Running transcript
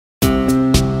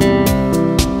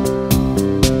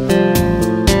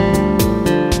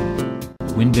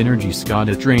Energy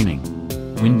SCADA Training.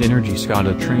 Wind Energy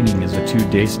SCADA Training is a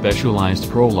 2-day specialized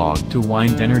prologue to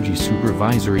wind energy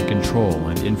supervisory control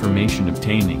and information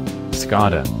obtaining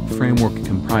SCADA framework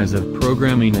comprised of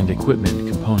programming and equipment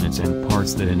components and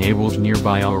parts that enables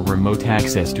nearby or remote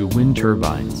access to wind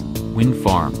turbines, wind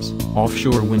farms,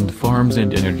 offshore wind farms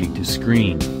and energy to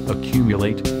screen,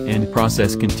 accumulate, and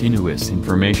process continuous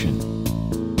information.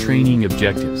 Training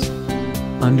objectives.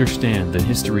 Understand the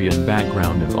history and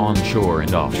background of onshore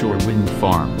and offshore wind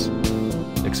farms.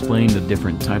 Explain the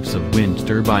different types of wind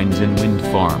turbines in wind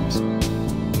farms.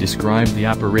 Describe the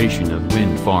operation of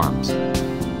wind farms.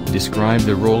 Describe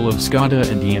the role of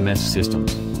SCADA and EMS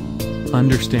systems.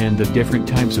 Understand the different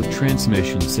types of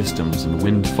transmission systems in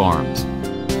wind farms.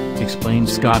 Explain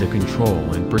SCADA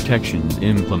control and protections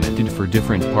implemented for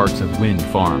different parts of wind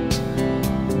farms.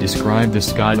 Describe the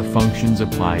SCADA functions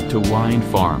applied to wind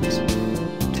farms.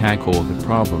 Tackle the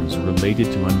problems related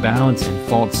to unbalance and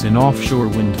faults in offshore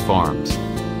wind farms.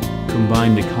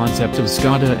 Combine the concept of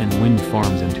SCADA and wind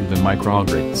farms into the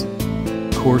microgrids.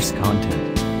 Course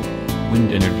content.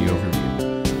 Wind energy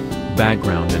overview.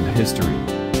 Background and history.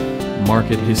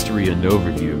 Market history and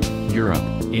overview, Europe,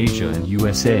 Asia and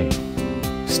USA.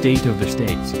 State of the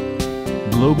States.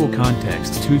 Global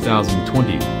context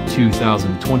 2020,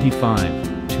 2025,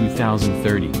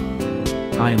 2030.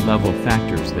 High-level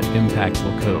factors that impact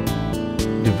LCoE.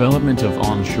 Development of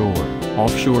onshore,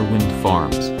 offshore wind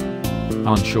farms.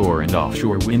 Onshore and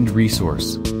offshore wind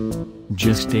resource.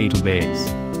 GIS database.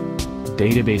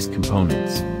 Database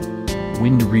components.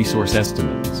 Wind resource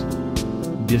estimates.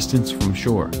 Distance from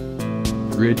shore.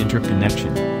 Grid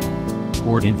interconnection.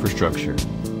 Port infrastructure.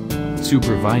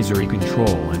 Supervisory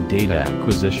control and data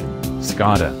acquisition,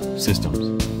 SCADA systems.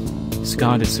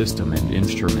 SCADA system and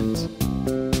instruments.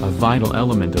 A vital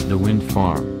element of the wind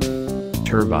farm.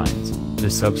 Turbines, the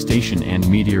substation and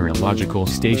meteorological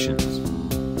stations.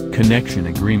 Connection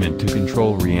agreement to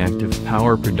control reactive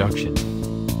power production.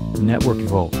 Network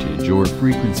voltage or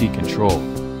frequency control.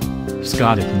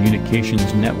 SCADA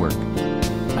communications network.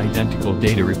 Identical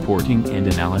data reporting and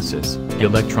analysis,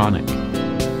 electronic.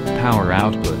 Power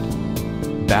output.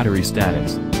 Battery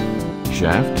status.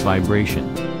 Shaft vibration.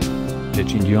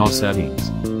 Pitch and yaw settings.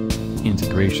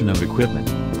 Integration of equipment,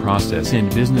 process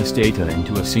and business data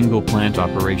into a single plant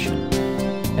operation.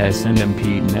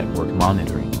 SNMP network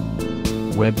monitoring.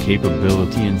 Web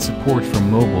capability and support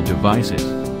from mobile devices.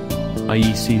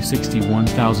 IEC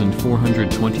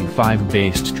 61425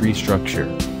 based tree structure.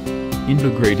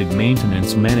 Integrated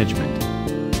maintenance management.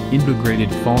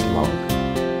 Integrated fault log.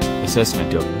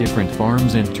 Assessment of different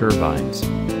farms and turbines.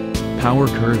 Power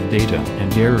curve data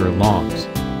and error logs.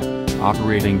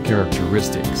 Operating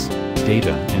characteristics,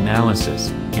 data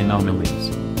analysis,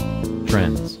 anomalies.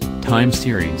 Trends, time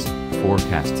series,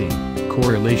 forecasting,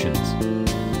 correlations.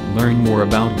 Learn more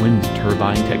about wind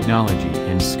turbine technology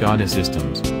and SCADA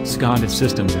systems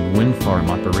and wind farm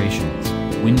operations,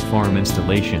 wind farm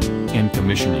installation and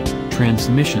commissioning,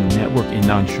 transmission network in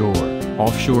onshore,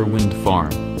 offshore wind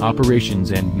farm,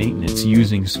 operations and maintenance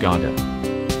using SCADA.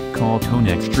 Call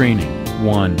Tonex Training,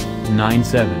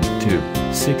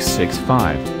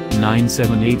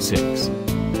 1-972-665-9786.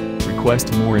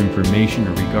 Request more information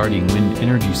regarding wind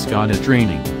energy SCADA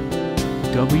training.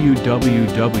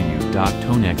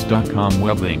 www.tonex.com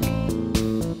web link.